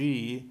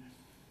G,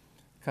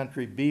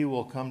 country B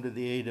will come to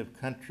the aid of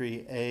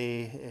country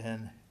A,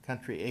 and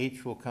country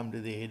H will come to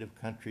the aid of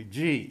country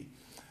G.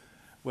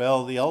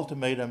 Well, the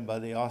ultimatum by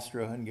the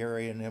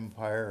Austro-Hungarian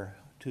Empire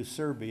to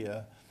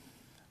Serbia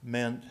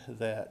meant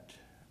that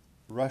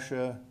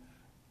Russia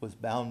was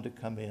bound to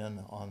come in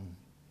on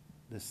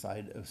the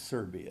side of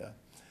Serbia.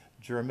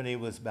 Germany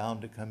was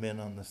bound to come in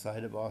on the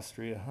side of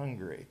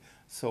Austria-Hungary.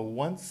 So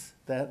once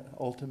that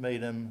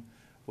ultimatum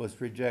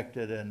was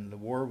rejected and the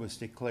war was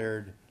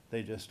declared,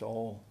 they just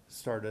all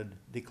started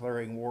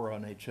declaring war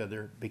on each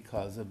other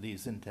because of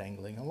these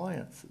entangling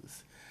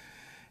alliances.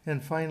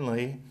 And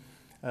finally,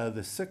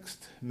 the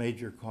 6th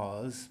major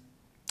cause,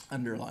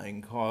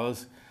 underlying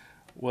cause,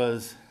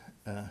 was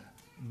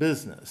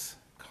business,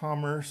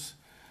 commerce,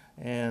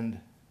 and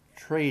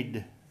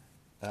trade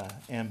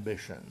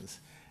ambitions.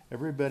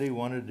 Everybody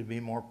wanted to be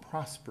more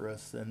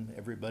prosperous than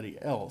everybody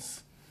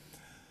else.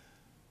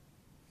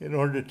 In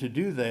order to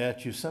do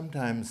that, you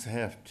sometimes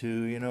have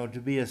to, to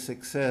be a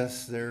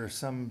success, there are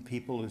some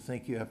people who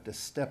think you have to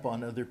step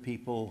on other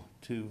people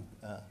to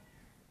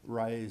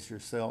rise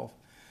yourself.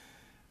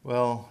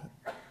 Well,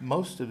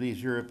 most of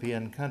these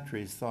European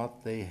countries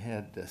thought they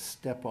had to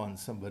step on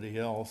somebody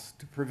else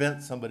to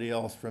prevent somebody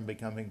else from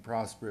becoming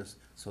prosperous,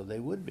 so they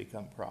would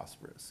become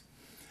prosperous.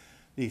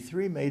 The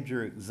 3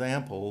 major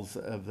examples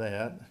of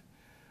that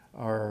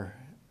are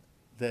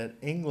that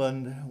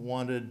England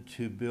wanted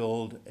to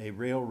build a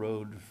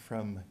railroad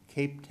from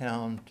Cape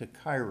Town to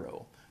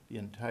Cairo, the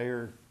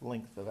entire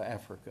length of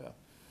Africa.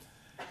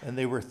 And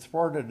they were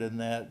thwarted in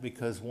that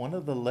because one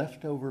of the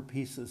leftover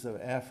pieces of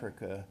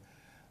Africa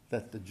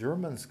that the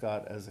Germans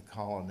got as a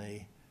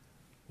colony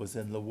was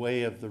in the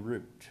way of the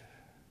route.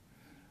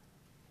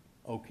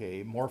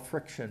 Okay, more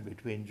friction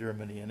between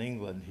Germany and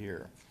England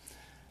here.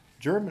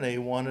 Germany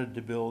wanted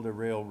to build a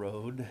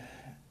railroad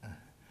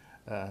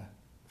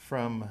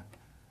from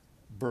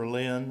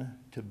Berlin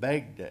to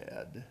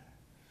Baghdad,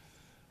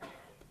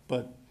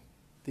 but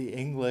the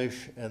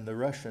English and the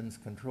Russians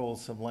control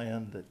some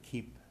land that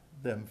keep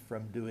them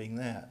from doing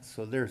that.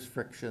 So there's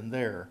friction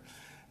there.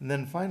 And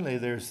then finally,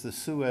 there's the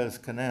Suez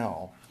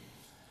Canal.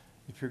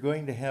 If you're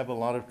going to have a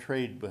lot of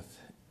trade with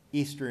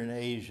Eastern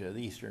Asia,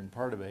 the eastern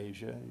part of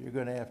Asia, you're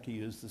going to have to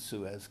use the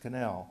Suez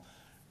Canal.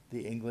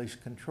 The English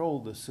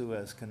controlled the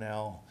Suez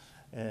Canal,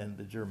 and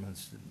the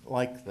Germans didn't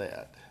like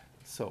that.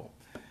 So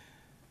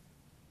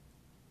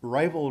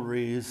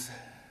rivalries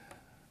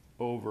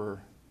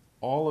over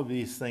all of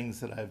these things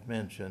that I've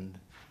mentioned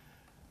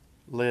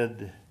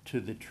led to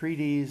the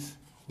treaties,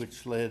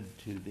 which led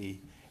to the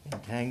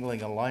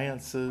entangling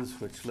alliances,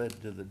 which led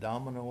to the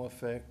domino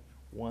effect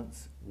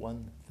once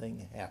one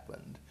thing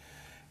happened.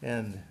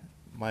 And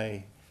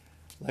my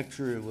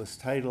lecture was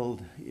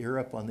titled,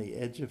 Europe on the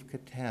Edge of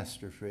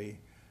Catastrophe,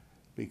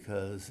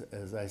 because,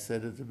 as I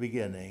said at the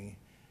beginning,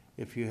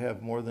 if you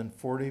have more than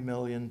 40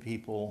 million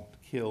people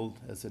killed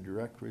as a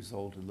direct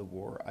result of the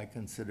war, I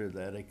consider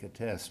that a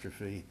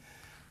catastrophe.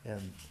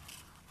 And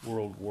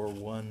World War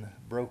I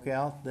broke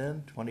out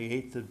then,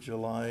 28th of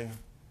July,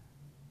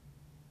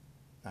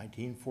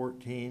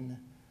 1914,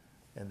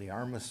 and the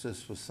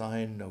armistice was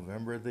signed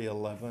November the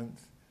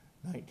 11th,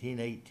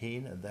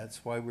 1918, and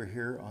that's why we're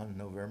here on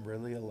November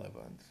the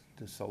 11th,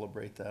 to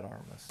celebrate that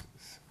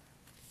armistice.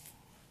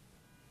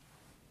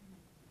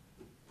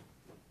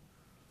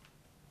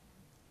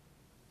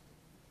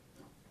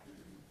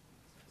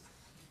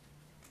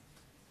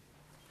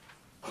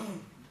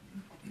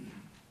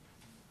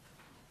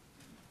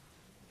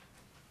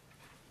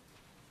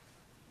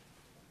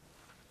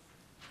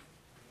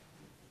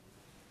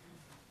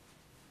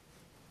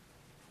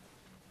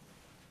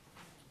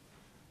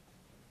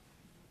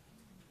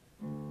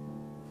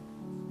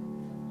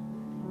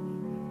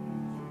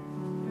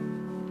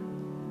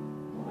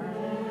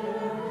 When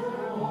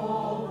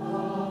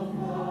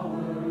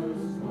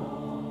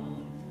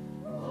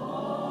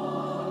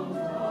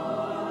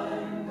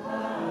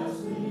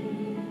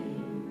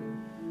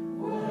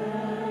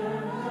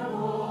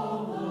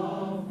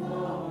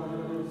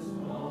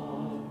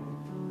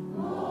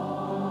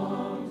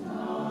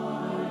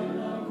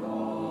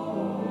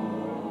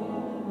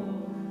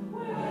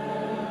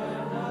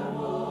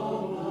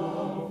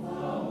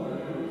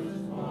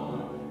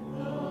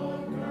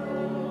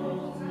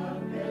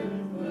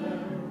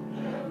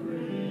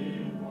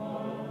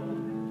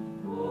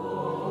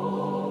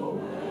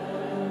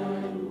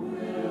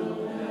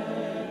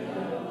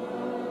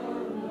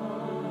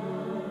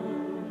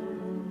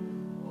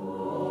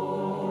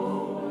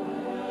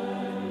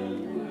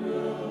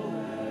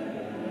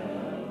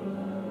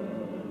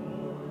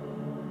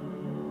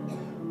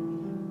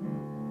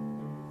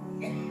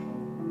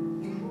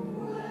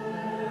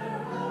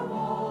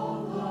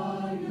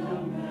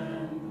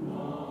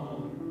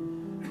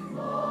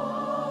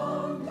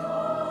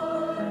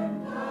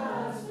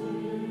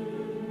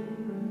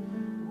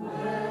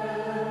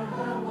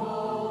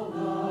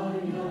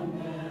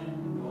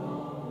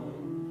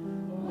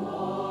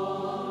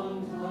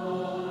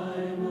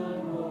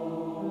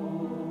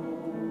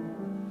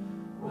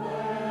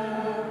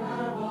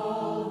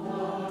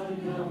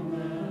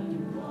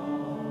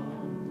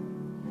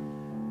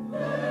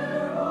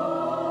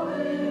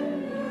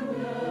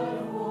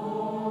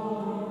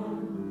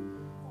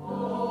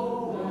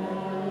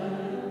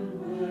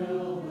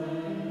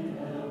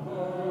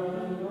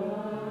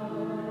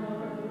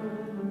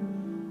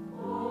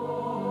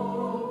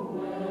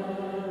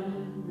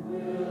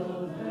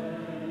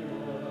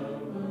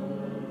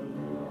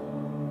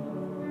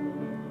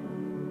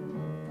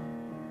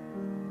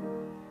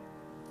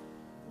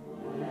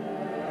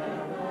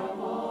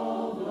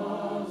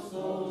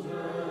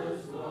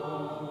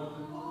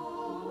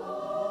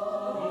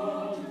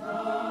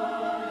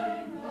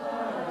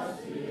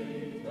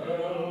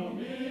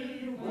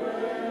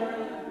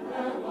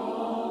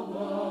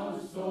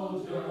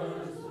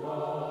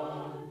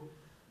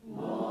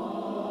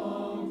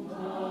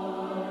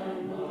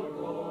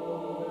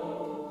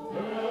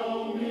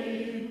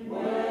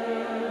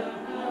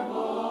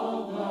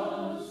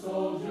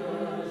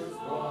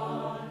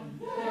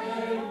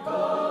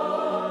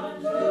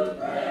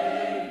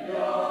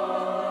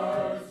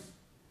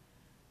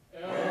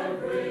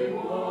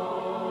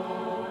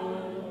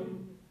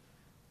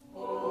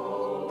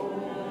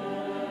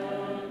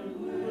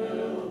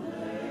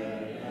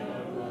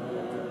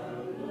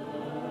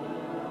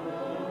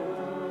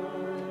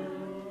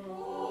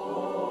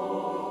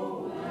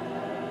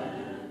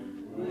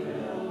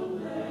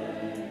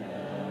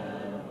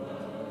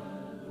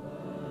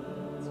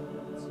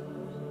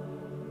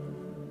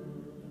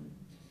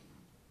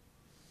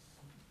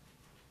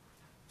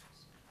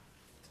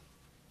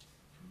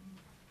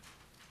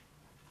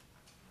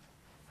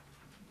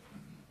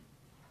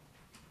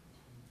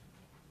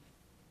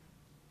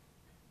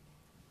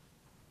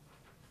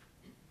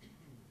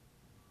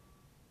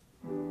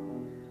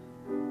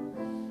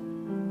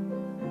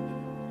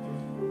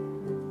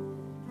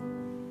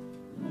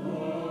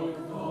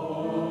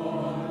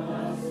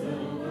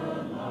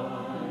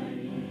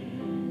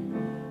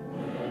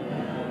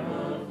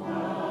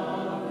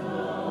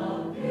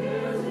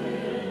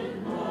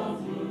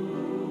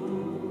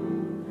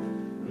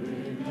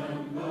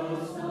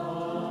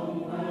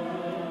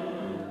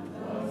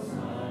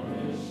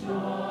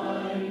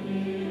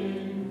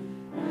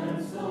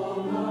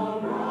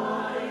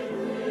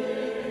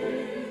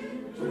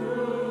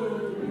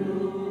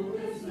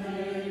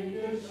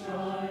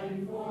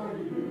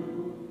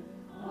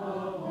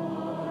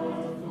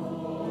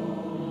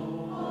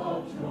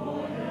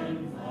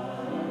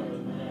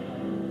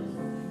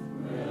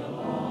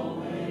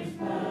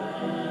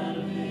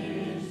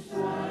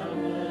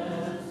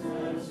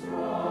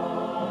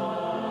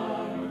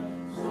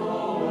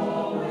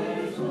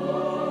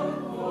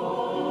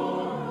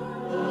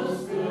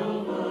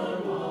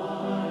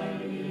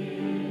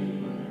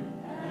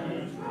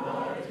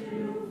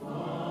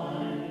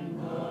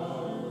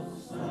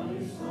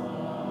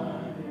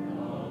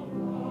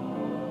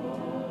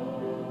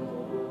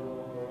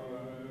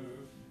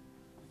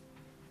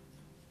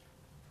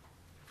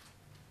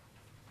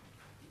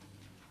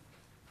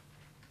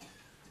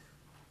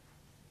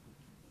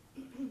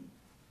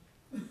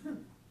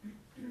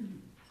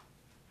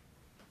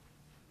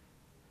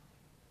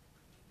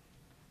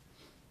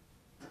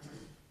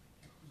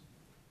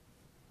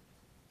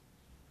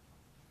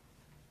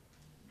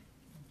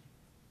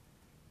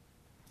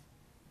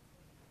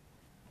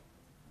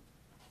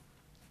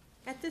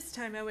At this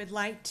time, I would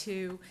like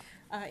to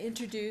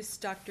introduce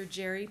Dr.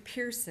 Jerry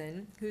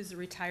Pearson, who's a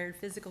retired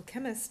physical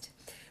chemist,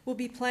 will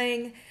be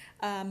playing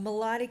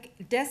melodic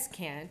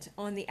descant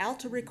on the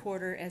alto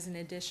recorder as an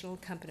additional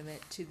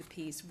accompaniment to the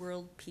piece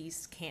World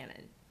Peace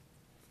Canon.